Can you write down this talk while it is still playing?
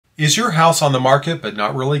Is your house on the market but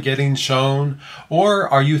not really getting shown? Or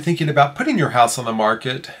are you thinking about putting your house on the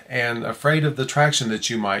market and afraid of the traction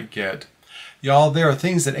that you might get? Y'all, there are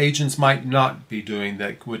things that agents might not be doing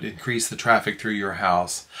that would increase the traffic through your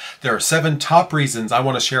house. There are 7 top reasons I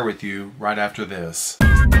want to share with you right after this.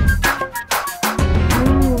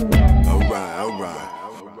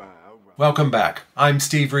 Welcome back. I'm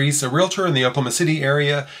Steve Reese, a realtor in the Oklahoma City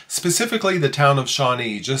area, specifically the town of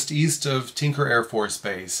Shawnee, just east of Tinker Air Force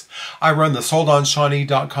Base. I run the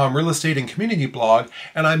soldonshawnee.com real estate and community blog,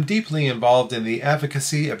 and I'm deeply involved in the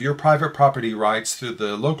advocacy of your private property rights through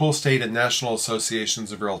the local, state, and national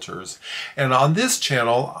associations of realtors. And on this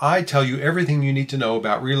channel, I tell you everything you need to know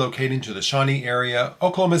about relocating to the Shawnee area,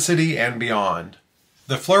 Oklahoma City, and beyond.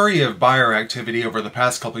 The flurry of buyer activity over the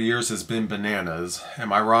past couple of years has been bananas,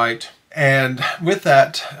 am I right? And with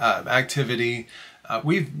that activity,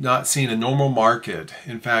 we've not seen a normal market.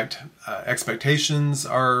 In fact, expectations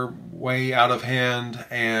are way out of hand,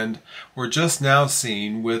 and we're just now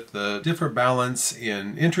seeing, with the different balance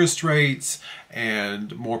in interest rates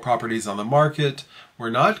and more properties on the market, we're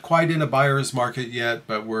not quite in a buyer's market yet,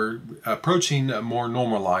 but we're approaching a more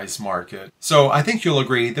normalized market. So I think you'll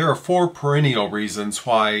agree there are 4 perennial reasons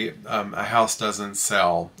why a house doesn't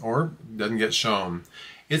sell or doesn't get shown.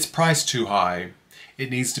 It's priced too high, it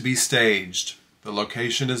needs to be staged, the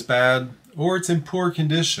location is bad, or it's in poor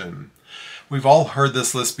condition. We've all heard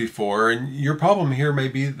this list before, and your problem here may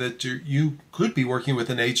be that you could be working with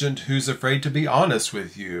an agent who's afraid to be honest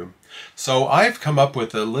with you. So I've come up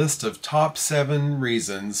with a list of top 7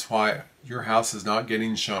 reasons why your house is not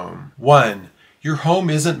getting shown. 1. Your home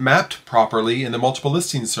isn't mapped properly in the multiple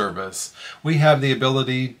listing service. We have the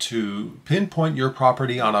ability to pinpoint your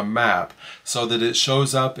property on a map so that it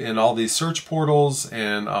shows up in all these search portals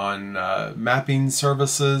and on mapping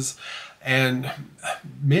services. And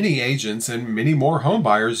many agents and many more home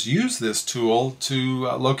buyers use this tool to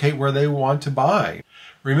locate where they want to buy.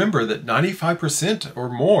 Remember that 95% or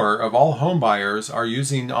more of all home buyers are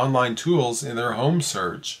using online tools in their home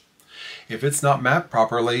search. If it's not mapped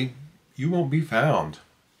properly, you won't be found.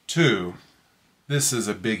 2. This is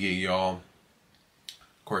a biggie, y'all.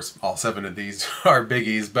 Of course, all 7 of these are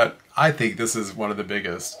biggies, but I think this is one of the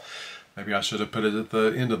biggest. Maybe I should have put it at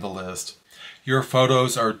the end of the list. Your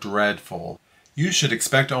photos are dreadful. You should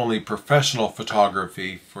expect only professional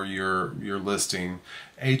photography for your listing.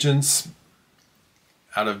 Agents,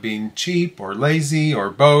 out of being cheap or lazy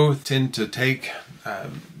or both, tend to take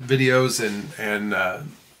videos and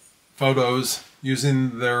photos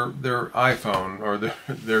using their iPhone or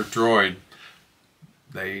their Droid.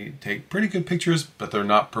 They take pretty good pictures, but they're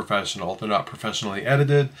not professional. They're not professionally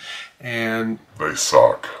edited, and they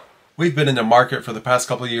suck. We've been in a market for the past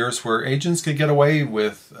couple of years where agents could get away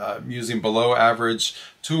with using below average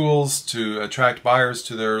tools to attract buyers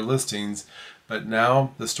to their listings, but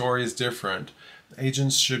now the story is different.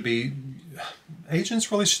 Agents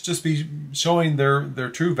really should just be showing their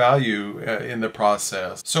true value in the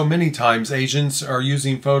process. So many times agents are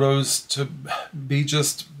using photos to be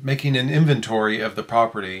just making an inventory of the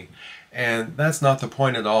property, and that's not the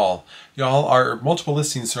point at all. Y'all, our multiple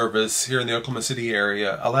listing service here in the Oklahoma City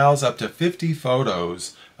area allows up to 50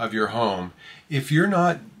 photos of your home. If you're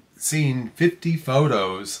not seeing 50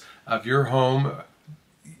 photos of your home,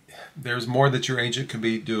 there's more that your agent could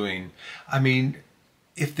be doing. I mean,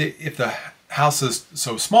 if the house is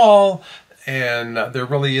so small and there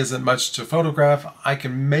really isn't much to photograph, I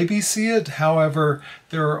can maybe see it. However,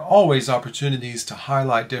 there are always opportunities to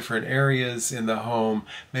highlight different areas in the home.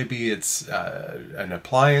 Maybe it's an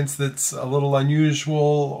appliance that's a little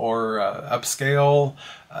unusual or upscale,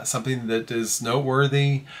 something that is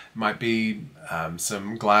noteworthy. It might be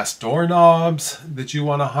some glass doorknobs that you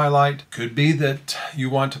want to highlight. Could be that you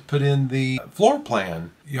want to put in the floor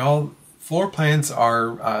plan. Y'all, floor plans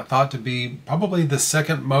are thought to be probably the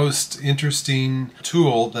second most interesting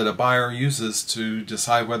tool that a buyer uses to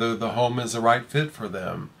decide whether the home is the right fit for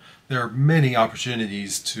them. There are many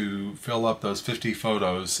opportunities to fill up those 50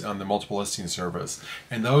 photos on the multiple listing service,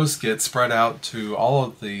 and those get spread out to all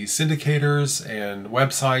of the syndicators and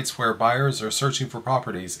websites where buyers are searching for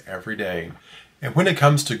properties every day. And when it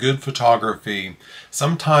comes to good photography,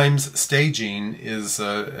 sometimes staging is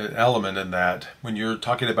an element in that. When you're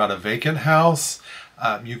talking about a vacant house,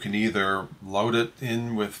 you can either load it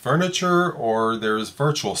in with furniture or there's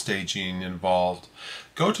virtual staging involved.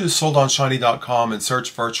 Go to soldonshawnee.com and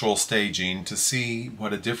search virtual staging to see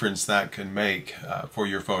what a difference that can make for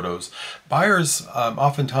your photos. Buyers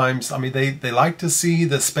oftentimes, they like to see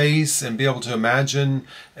the space and be able to imagine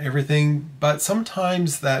everything, but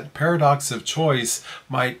sometimes that paradox of choice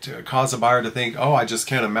might cause a buyer to think, oh, I just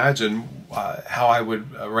can't imagine how I would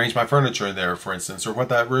arrange my furniture in there, for instance, or what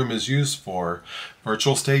that room is used for.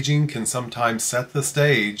 Virtual staging can sometimes set the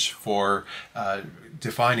stage for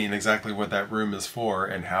defining exactly what that room is for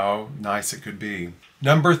and how nice it could be.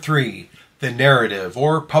 Number 3, the narrative,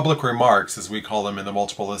 or public remarks as we call them in the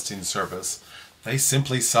multiple listing service. They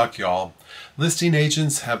simply suck, y'all. Listing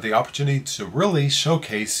agents have the opportunity to really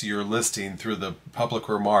showcase your listing through the public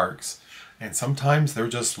remarks. And sometimes they're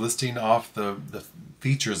just listing off the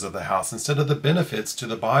features of the house instead of the benefits to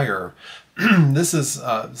the buyer. This is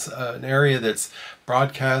an area that's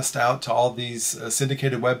broadcast out to all these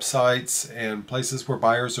syndicated websites and places where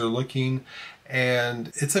buyers are looking.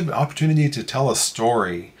 And it's an opportunity to tell a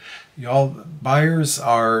story. Y'all, buyers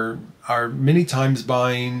are many times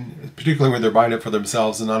buying, particularly when they're buying it for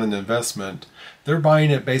themselves and not an investment, they're buying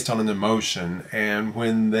it based on an emotion. And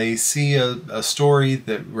when they see a story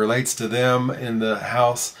that relates to them in the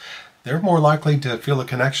house, they're more likely to feel a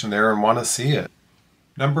connection there and want to see it.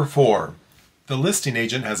 Number 4, the listing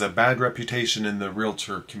agent has a bad reputation in the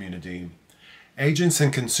realtor community. Agents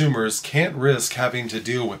and consumers can't risk having to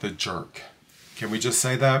deal with a jerk. Can we just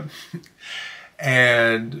say that?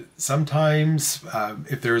 And sometimes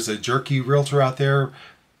if there's a jerky realtor out there,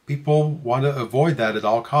 people want to avoid that at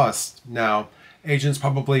all costs. Now, agents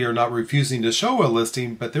probably are not refusing to show a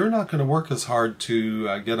listing, but they're not going to work as hard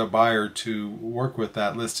to get a buyer to work with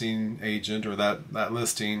that listing agent or that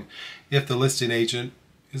listing if the listing agent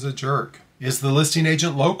is a jerk. Is the listing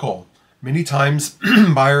agent local? Many times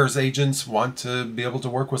buyers agents want to be able to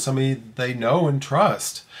work with somebody they know and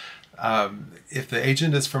trust. If the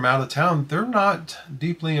agent is from out of town, they're not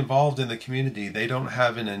deeply involved in the community. They don't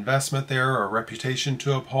have an investment there or a reputation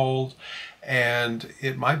to uphold, and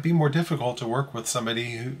it might be more difficult to work with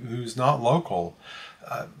somebody who's not local.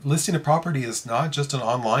 Listing a property is not just an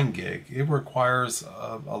online gig. It requires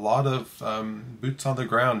a lot of boots on the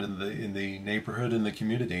ground in the neighborhood and the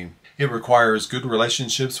community. It requires good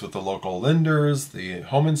relationships with the local lenders, the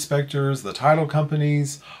home inspectors, the title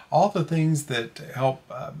companies, all the things that help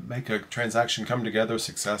make a transaction come together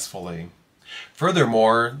successfully.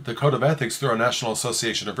 Furthermore, the Code of Ethics through our National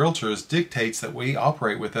Association of Realtors dictates that we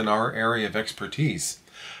operate within our area of expertise.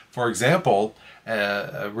 For example,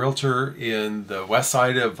 a realtor in the west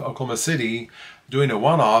side of Oklahoma City doing a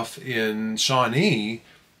one-off in Shawnee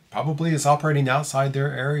probably is operating outside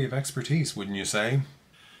their area of expertise, wouldn't you say?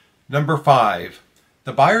 Number 5,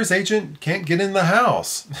 the buyer's agent can't get in the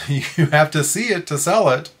house. You have to see it to sell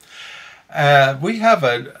it. We have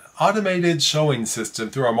an automated showing system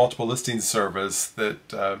through our multiple listings service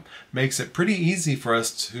that makes it pretty easy for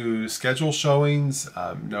us to schedule showings,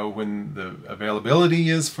 know when the availability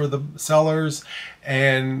is for the sellers,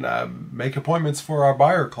 and make appointments for our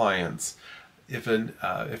buyer clients. If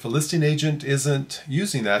a listing agent isn't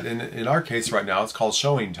using that, in our case right now it's called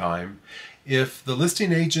showing time, if the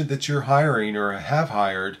listing agent that you're hiring or have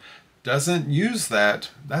hired doesn't use that,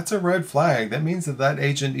 that's a red flag. That means that that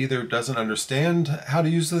agent either doesn't understand how to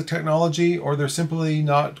use the technology or they're simply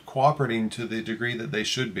not cooperating to the degree that they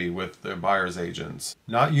should be with their buyer's agents.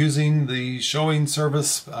 Not using the showing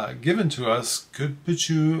service given to us could put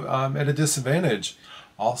you at a disadvantage.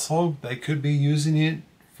 Also, they could be using it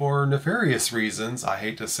for nefarious reasons, I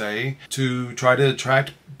hate to say, to try to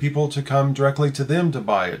attract people to come directly to them to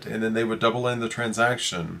buy it, and then they would double in the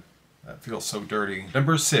transaction. That feels so dirty.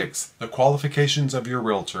 Number 6, the qualifications of your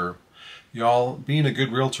realtor. Y'all, being a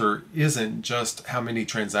good realtor isn't just how many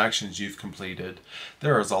transactions you've completed.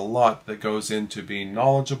 There is a lot that goes into being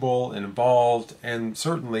knowledgeable, involved, and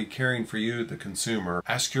certainly caring for you, the consumer.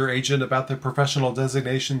 Ask your agent about the professional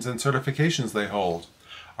designations and certifications they hold.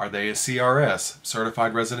 Are they a CRS,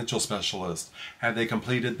 Certified Residential Specialist? Have they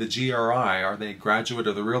completed the GRI? Are they a graduate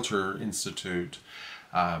of the Realtor Institute?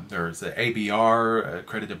 There's the ABR,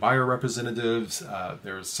 Accredited Buyer Representatives.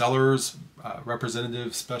 There's Sellers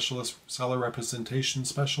Representative Specialist, Seller Representation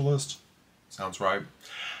Specialist. Sounds right.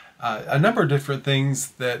 A number of different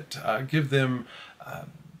things that give them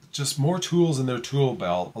just more tools in their tool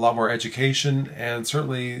belt, a lot more education, and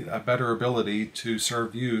certainly a better ability to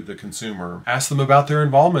serve you, the consumer. Ask them about their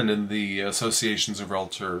involvement in the associations of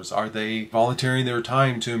realtors. Are they volunteering their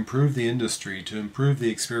time to improve the industry, to improve the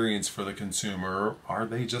experience for the consumer? Are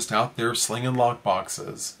they just out there slinging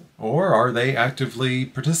lockboxes? Or are they actively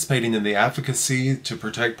participating in the advocacy to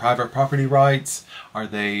protect private property rights? Are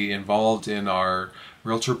they involved in our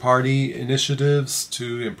realtor party initiatives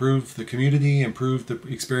to improve the community, improve the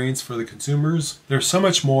experience for the consumers. There's so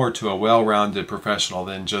much more to a well-rounded professional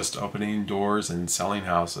than just opening doors and selling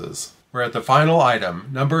houses. We're at the final item,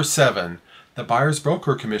 number 7. The buyer's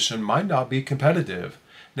broker commission might not be competitive.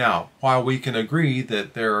 Now, while we can agree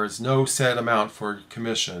that there is no set amount for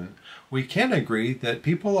commission, we can agree that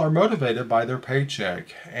people are motivated by their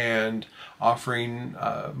paycheck, and offering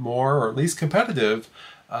more, or at least competitive,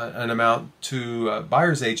 an amount to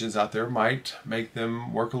buyer's agents out there might make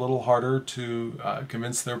them work a little harder to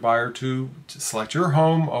convince their buyer to select your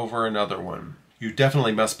home over another one. You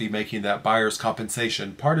definitely must be making that buyer's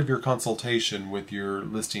compensation part of your consultation with your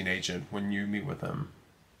listing agent when you meet with them.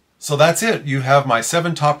 So that's it. You have my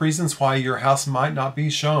 7 top reasons why your house might not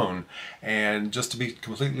be shown. And just to be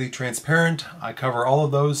completely transparent, I cover all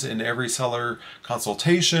of those in every seller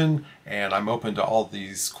consultation, and I'm open to all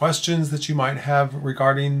these questions that you might have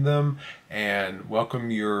regarding them and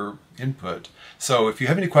welcome your input. So if you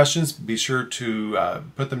have any questions, be sure to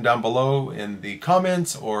put them down below in the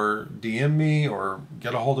comments, or DM me, or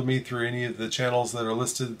get a hold of me through any of the channels that are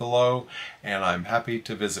listed below, and I'm happy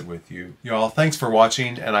to visit with you. You all, thanks for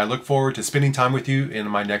watching, and I look forward to spending time with you in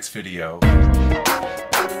my next video.